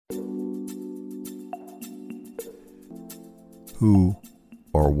Who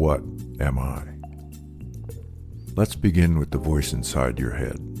or what am I? Let's begin with the voice inside your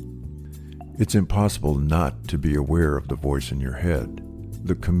head. It's impossible not to be aware of the voice in your head,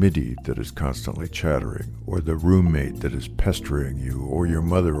 the committee that is constantly chattering, or the roommate that is pestering you, or your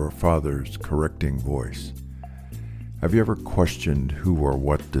mother or father's correcting voice. Have you ever questioned who or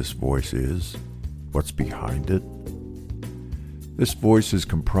what this voice is? What's behind it? This voice is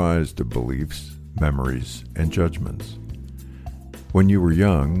comprised of beliefs, memories, and judgments. When you were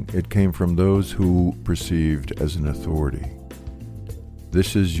young, it came from those who perceived as an authority.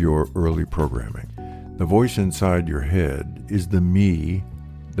 This is your early programming. The voice inside your head is the me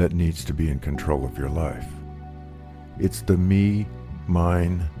that needs to be in control of your life. It's the me,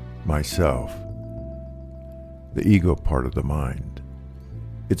 mine, myself, the ego part of the mind.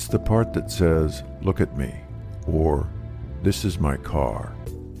 It's the part that says, look at me, or this is my car,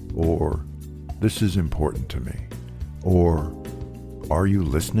 or this is important to me, or are you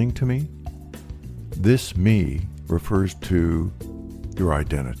listening to me? This me refers to your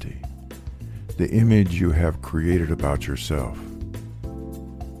identity, the image you have created about yourself.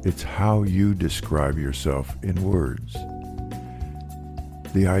 It's how you describe yourself in words.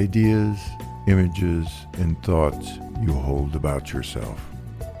 The ideas, images, and thoughts you hold about yourself.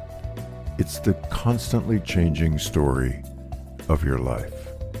 It's the constantly changing story of your life.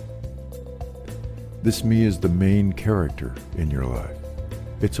 This me is the main character in your life.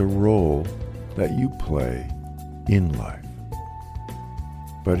 It's a role that you play in life.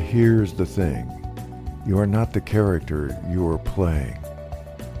 But here's the thing. You are not the character you are playing.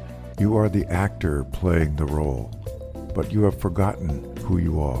 You are the actor playing the role, but you have forgotten who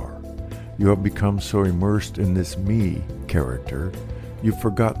you are. You have become so immersed in this me character, you've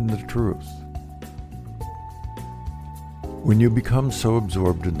forgotten the truth. When you become so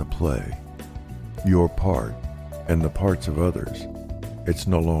absorbed in the play, your part, and the parts of others, it's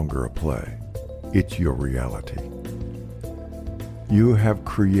no longer a play. It's your reality. You have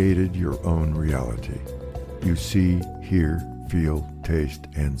created your own reality. You see, hear, feel, taste,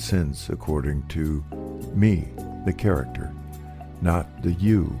 and sense according to me, the character, not the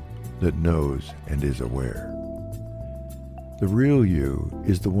you that knows and is aware. The real you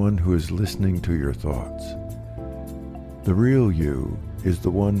is the one who is listening to your thoughts. The real you is the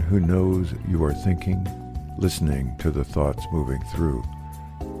one who knows you are thinking, listening to the thoughts moving through.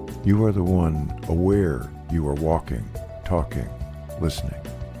 You are the one aware you are walking, talking, listening.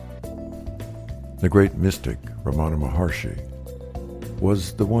 The great mystic Ramana Maharshi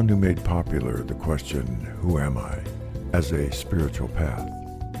was the one who made popular the question, who am I, as a spiritual path.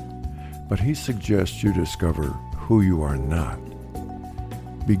 But he suggests you discover who you are not.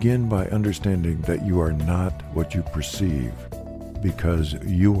 Begin by understanding that you are not what you perceive, because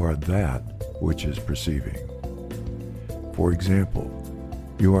you are that which is perceiving. For example,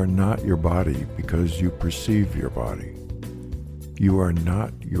 you are not your body because you perceive your body. You are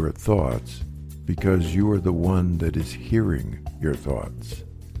not your thoughts because you are the one that is hearing your thoughts.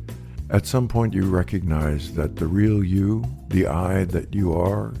 At some point you recognize that the real you, the I that you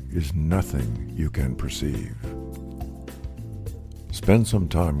are, is nothing you can perceive. Spend some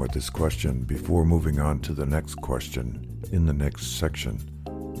time with this question before moving on to the next question in the next section.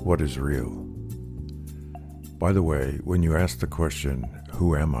 What is real? By the way, when you ask the question,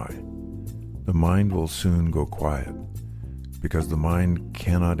 who am I? The mind will soon go quiet because the mind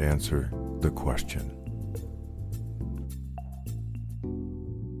cannot answer the question.